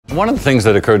One of the things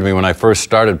that occurred to me when I first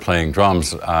started playing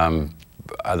drums,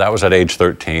 that was at age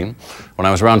 13. When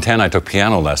I was around 10, I took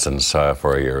piano lessons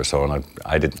for a year or so, and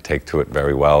I didn't take to it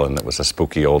very well, and it was a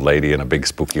spooky old lady in a big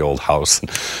spooky old house.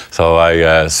 So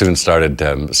I soon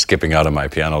started skipping out of my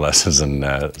piano lessons and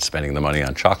spending the money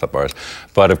on chocolate bars.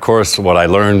 But of course, what I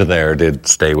learned there did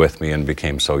stay with me and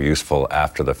became so useful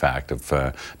after the fact of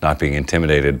not being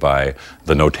intimidated by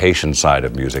the notation side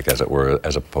of music, as it were,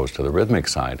 as opposed to the rhythmic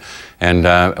side. And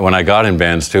when I got in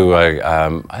bands too, I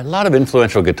had a lot of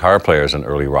influential guitar players in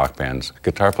early rock bands,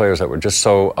 guitar players that were just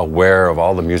so aware of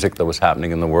all the music that was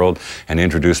happening in the world and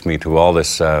introduced me to all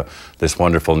this this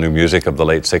wonderful new music of the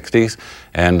late 60s.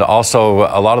 And also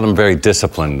a lot of them very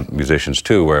disciplined musicians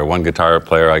too, where one guitar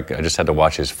player, I just had to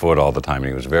watch his foot all the time, and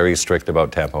he was very strict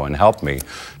about tempo and helped me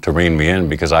to rein me in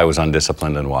because I was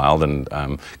undisciplined and wild, and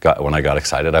when I got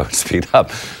excited I would speed up,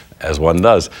 as one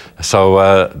does.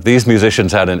 So these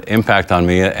musicians had an impact on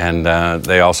me, and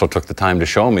they also took the time to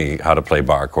show me how to play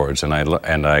bar chords. And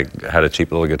I had a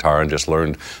cheap little guitar and just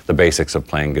learned the basics of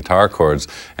playing guitar chords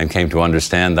and came to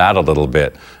understand that a little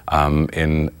bit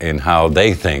in how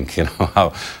they think, you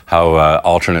know, how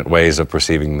alternate ways of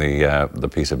perceiving the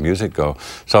piece of music go.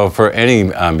 So for any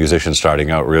musician starting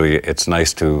out, really, it's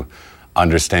nice to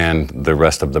understand the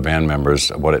rest of the band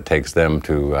members, what it takes them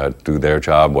to do their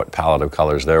job, what palette of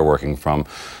colors they're working from,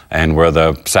 and where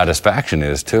the satisfaction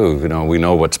is too. You know, we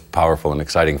know what's powerful and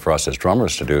exciting for us as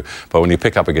drummers to do, but when you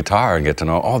pick up a guitar and get to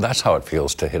know, oh, that's how it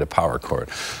feels to hit a power chord.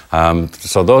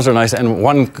 So those are nice. And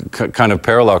one kind of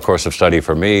parallel course of study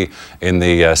for me in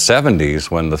the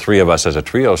 70s, when the three of us as a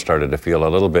trio started to feel a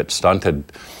little bit stunted,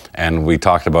 and we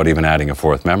talked about even adding a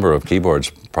fourth member of keyboards,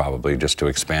 probably just to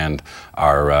expand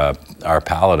our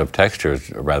palette of textures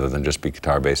rather than just be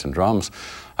guitar, bass, and drums.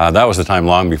 That was the time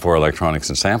long before electronics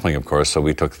and sampling, of course, so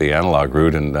we took the analog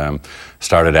route and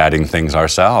started adding things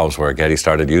ourselves, where Geddy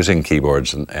started using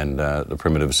keyboards and the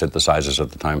primitive synthesizers at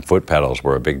the time. Foot pedals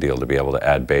were a big deal to be able to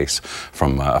add bass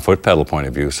from a foot pedal point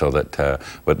of view, so that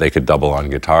but they could double on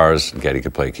guitars, Geddy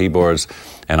could play keyboards,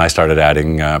 and I started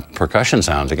adding percussion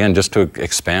sounds, again, just to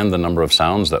expand the number of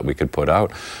sounds that we could put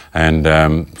out. And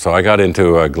so I got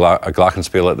into a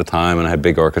glockenspiel at the time, and I had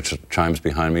big orchestra chimes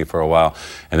behind me for a while.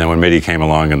 And then when MIDI came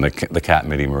along, and the Cat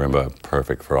MIDI marimba,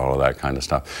 perfect for all of that kind of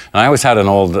stuff. And I always had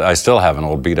I still have an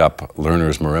old beat-up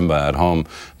Lerner's marimba at home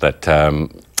that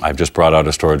I've just brought out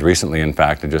of storage recently, in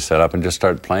fact, and just set up and just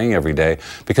started playing every day,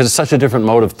 because it's such a different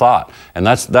mode of thought. And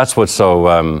that's what's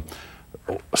so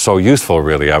useful,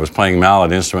 really. I was playing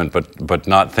mallet instrument, but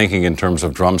not thinking in terms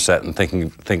of drum set,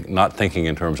 and not thinking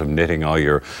in terms of knitting all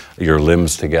your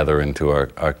limbs together into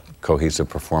a cohesive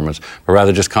performance, but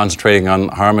rather just concentrating on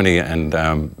harmony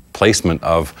and placement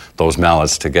of those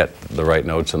mallets to get the right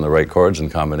notes and the right chords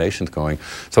and combinations going.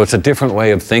 So it's a different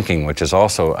way of thinking, which is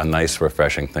also a nice,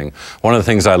 refreshing thing. One of the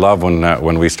things I love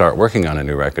when we start working on a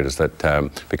new record is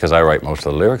that because I write most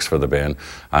of the lyrics for the band,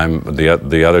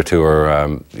 the other two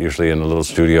are usually in a little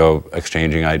studio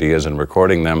exchanging ideas and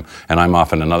recording them, and I'm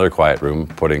off in another quiet room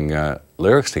putting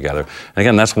lyrics together. And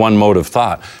again, that's one mode of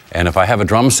thought. And if I have a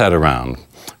drum set around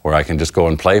where I can just go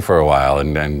and play for a while,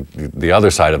 and the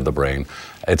other side of the brain,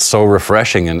 it's so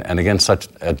refreshing, and again, such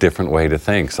a different way to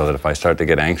think, so that if I start to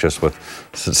get anxious with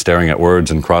staring at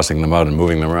words and crossing them out and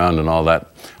moving them around and all that,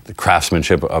 the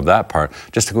craftsmanship of that part,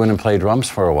 just to go in and play drums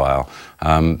for a while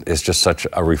is just such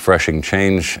a refreshing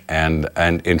change, and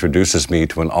introduces me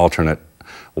to an alternate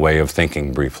way of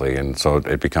thinking briefly, and so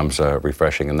it becomes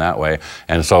refreshing in that way.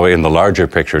 And so in the larger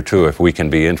picture too, if we can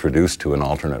be introduced to an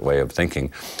alternate way of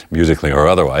thinking, musically or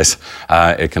otherwise,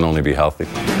 it can only be healthy.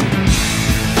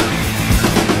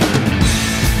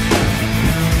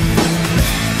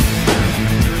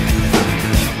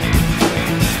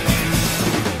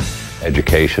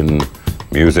 Education,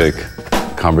 music,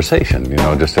 conversation, you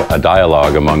know, just a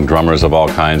dialogue among drummers of all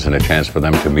kinds, and a chance for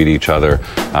them to meet each other,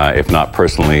 if not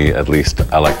personally, at least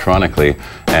electronically,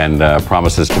 and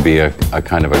promises to be a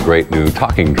kind of a great new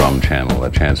talking drum channel,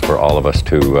 a chance for all of us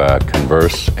to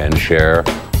converse and share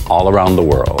all around the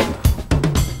world.